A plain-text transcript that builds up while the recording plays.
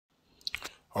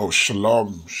Oh,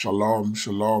 shalom, shalom,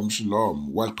 shalom,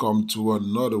 shalom. Welcome to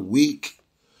another week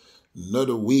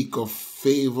of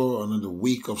favor, another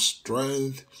week of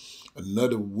strength,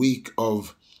 another week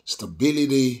of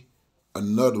stability,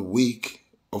 another week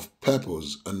of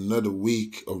purpose, another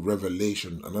week of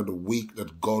revelation, another week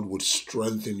that God would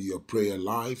strengthen your prayer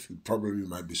life. You probably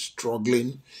might be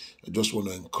struggling. I just want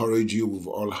to encourage you. We've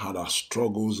all had our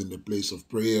struggles in the place of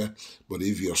prayer, but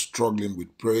if you're struggling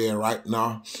with prayer right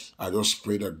now, I just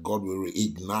pray that God will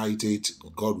reignite it,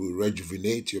 God will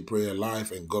rejuvenate your prayer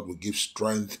life, and God will give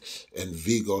strength and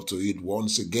vigor to it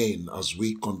once again as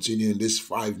we continue in this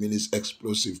 5 minutes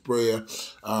explosive prayer.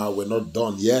 We're not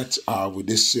done yet with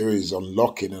this series,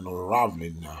 unlocking and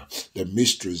unraveling the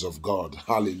mysteries of God.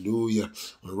 Hallelujah.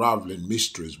 Unraveling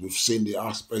mysteries. We've seen the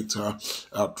aspect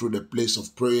through the place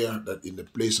of prayer, that in the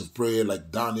place of prayer,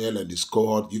 like Daniel and his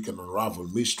cohort, you can unravel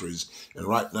mysteries. And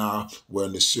right now, we're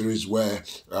in a series where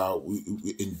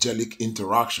angelic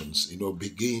interactions,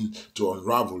 begin to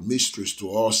unravel mysteries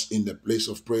to us in the place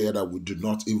of prayer that we do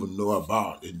not even know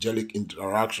about. Angelic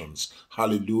interactions.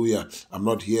 Hallelujah. I'm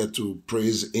not here to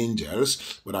praise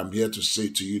angels, but I'm here to say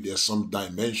to you there's some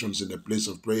dimensions in the place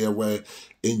of prayer where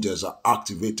angels are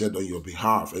activated on your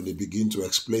behalf and they begin to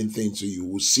explain things to you.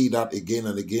 We'll see that again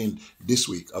and again this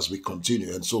week as we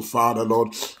continue. And so, Father,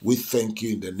 Lord, we thank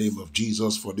you in the name of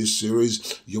Jesus for this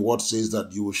series. Your word says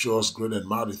that you will show us great and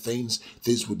mighty things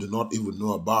we do not even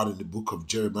know about, in the book of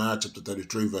Jeremiah chapter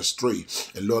 33 verse 3.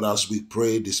 And Lord, as we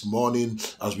pray this morning,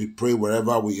 as we pray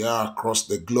wherever we are across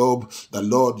the globe, that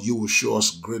Lord, you will show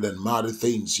us great and mighty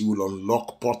things. You will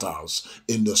unlock portals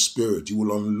in the spirit. You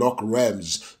will unlock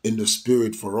realms in the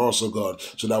spirit for us, oh God,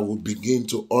 so that we'll begin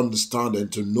to understand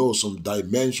and to know some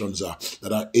dimensions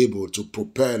that are able to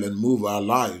propel and move our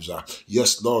lives.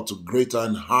 Yes, Lord, to greater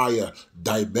and higher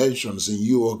dimensions in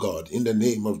you, oh God, in the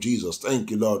name of Jesus. Thank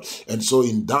you, Lord. And so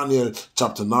in Daniel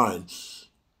chapter 9,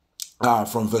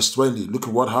 from verse 20, look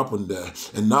at what happened there.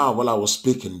 And now while I was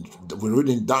speaking, we're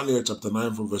reading Daniel chapter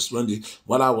 9 from verse 20.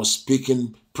 While I was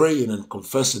speaking, praying and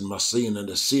confessing my sin and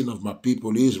the sin of my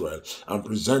people Israel, and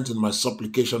presenting my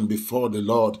supplication before the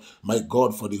Lord my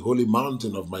God for the holy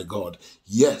mountain of my God.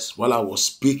 Yes, while I was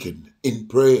speaking in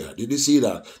prayer. Did you see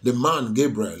that? The man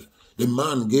Gabriel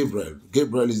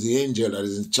is the angel that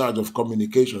is in charge of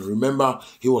communication. Remember,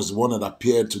 he was the one that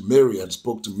appeared to Mary and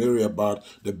spoke to Mary about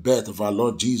the birth of our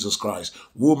Lord Jesus Christ,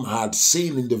 whom had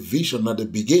seen in the vision at the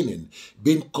beginning,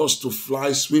 being caused to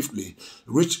fly swiftly,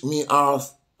 reached me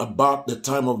out about the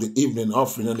time of the evening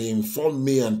offering, and he informed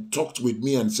me and talked with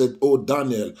me and said, "Oh,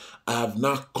 Daniel, I have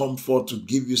now come forth to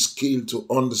give you skill to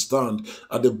understand.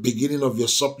 At the beginning of your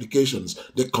supplications,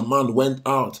 the command went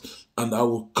out, and I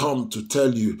will come to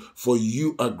tell you, for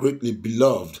you are greatly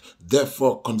beloved.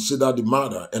 Therefore, consider the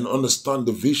matter and understand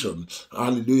the vision."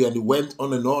 Hallelujah. And he went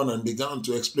on and began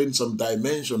to explain some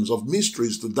dimensions of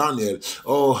mysteries to Daniel.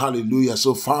 Oh, hallelujah.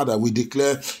 So, Father, we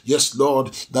declare, yes,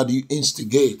 Lord, that you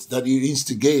instigate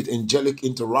angelic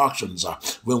interactions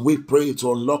when we pray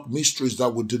to unlock mysteries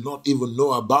that we do not even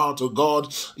know about, oh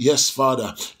God. Yes,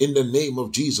 Father, in the name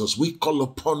of Jesus, we call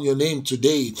upon your name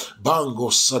today. Bango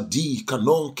Sadi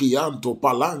Kanonki Anto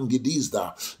Palangi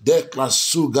Dizda Dekla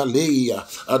Sugaleia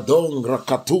Adon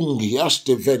Rakatungi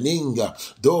Ashte Veninga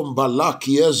Don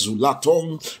Balaki Ezu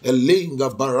Laton Elinga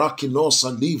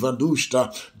Barakinosa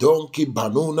Livandushta Donki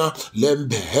Banuna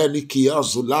Lembeheni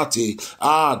Kiazulati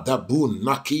Dabun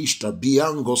Nakishta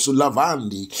Biango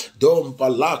Sulavandi Don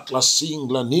Balakla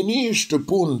Singla Ninishta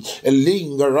Pun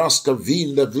Elinga Raska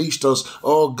Vinda Glistas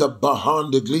Oga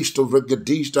Bahanda Glista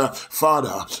Regadista.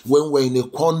 Father, when we're in a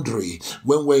quandary,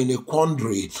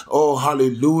 oh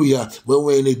hallelujah, when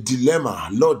we're in a dilemma,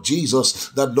 Lord Jesus,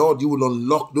 that Lord, you will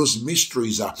unlock those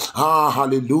mysteries.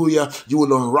 Hallelujah, you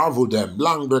will unravel them.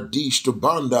 Langra dish to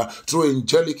banda through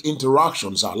angelic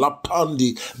interactions.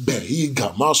 Lapandi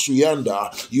behiga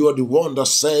masuyanda. You are the one that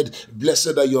said,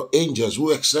 "Blessed are your angels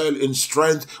who excel in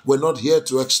strength." We're not here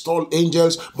to extol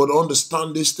angels, but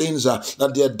understand these things that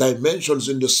there are dimensions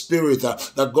in the spirit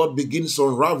that God begins to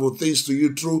unravel things to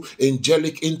you through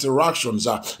angelic interactions.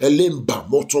 Elimba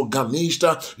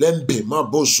motoganista lembe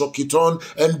mabozokiton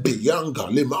embeyanga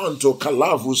limanto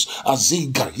kalavus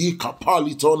aziga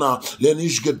hikapalitona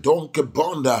lenishgedonke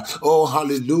bonda. Oh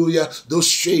hallelujah, those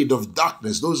shade of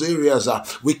darkness, those areas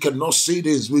we cannot see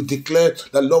this. We declare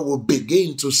that Lord will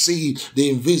begin to see the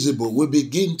invisible. We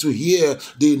begin to hear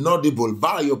the inaudible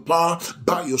by your power,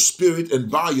 by your spirit, and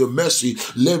by your mercy.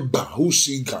 Leba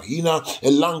husi gahina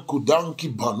elanku danki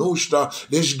banushta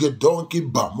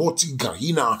leshgedonki bamoti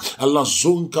gahina alla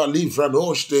zunka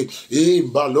livranoste,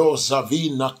 imbalo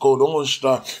zavina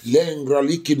kononsta, lengra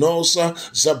likinosa,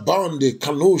 zabande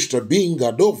kanusta,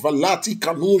 binga dovalati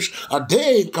kanush,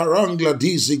 ade karangla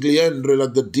dizigliendre la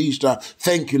gadista.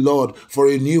 Thank you, Lord, for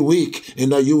a new week,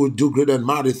 and that you will do great and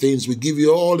mighty things. We give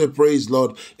you all the praise,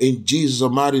 Lord, in Jesus'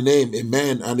 mighty name.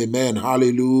 Amen and amen.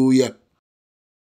 Hallelujah.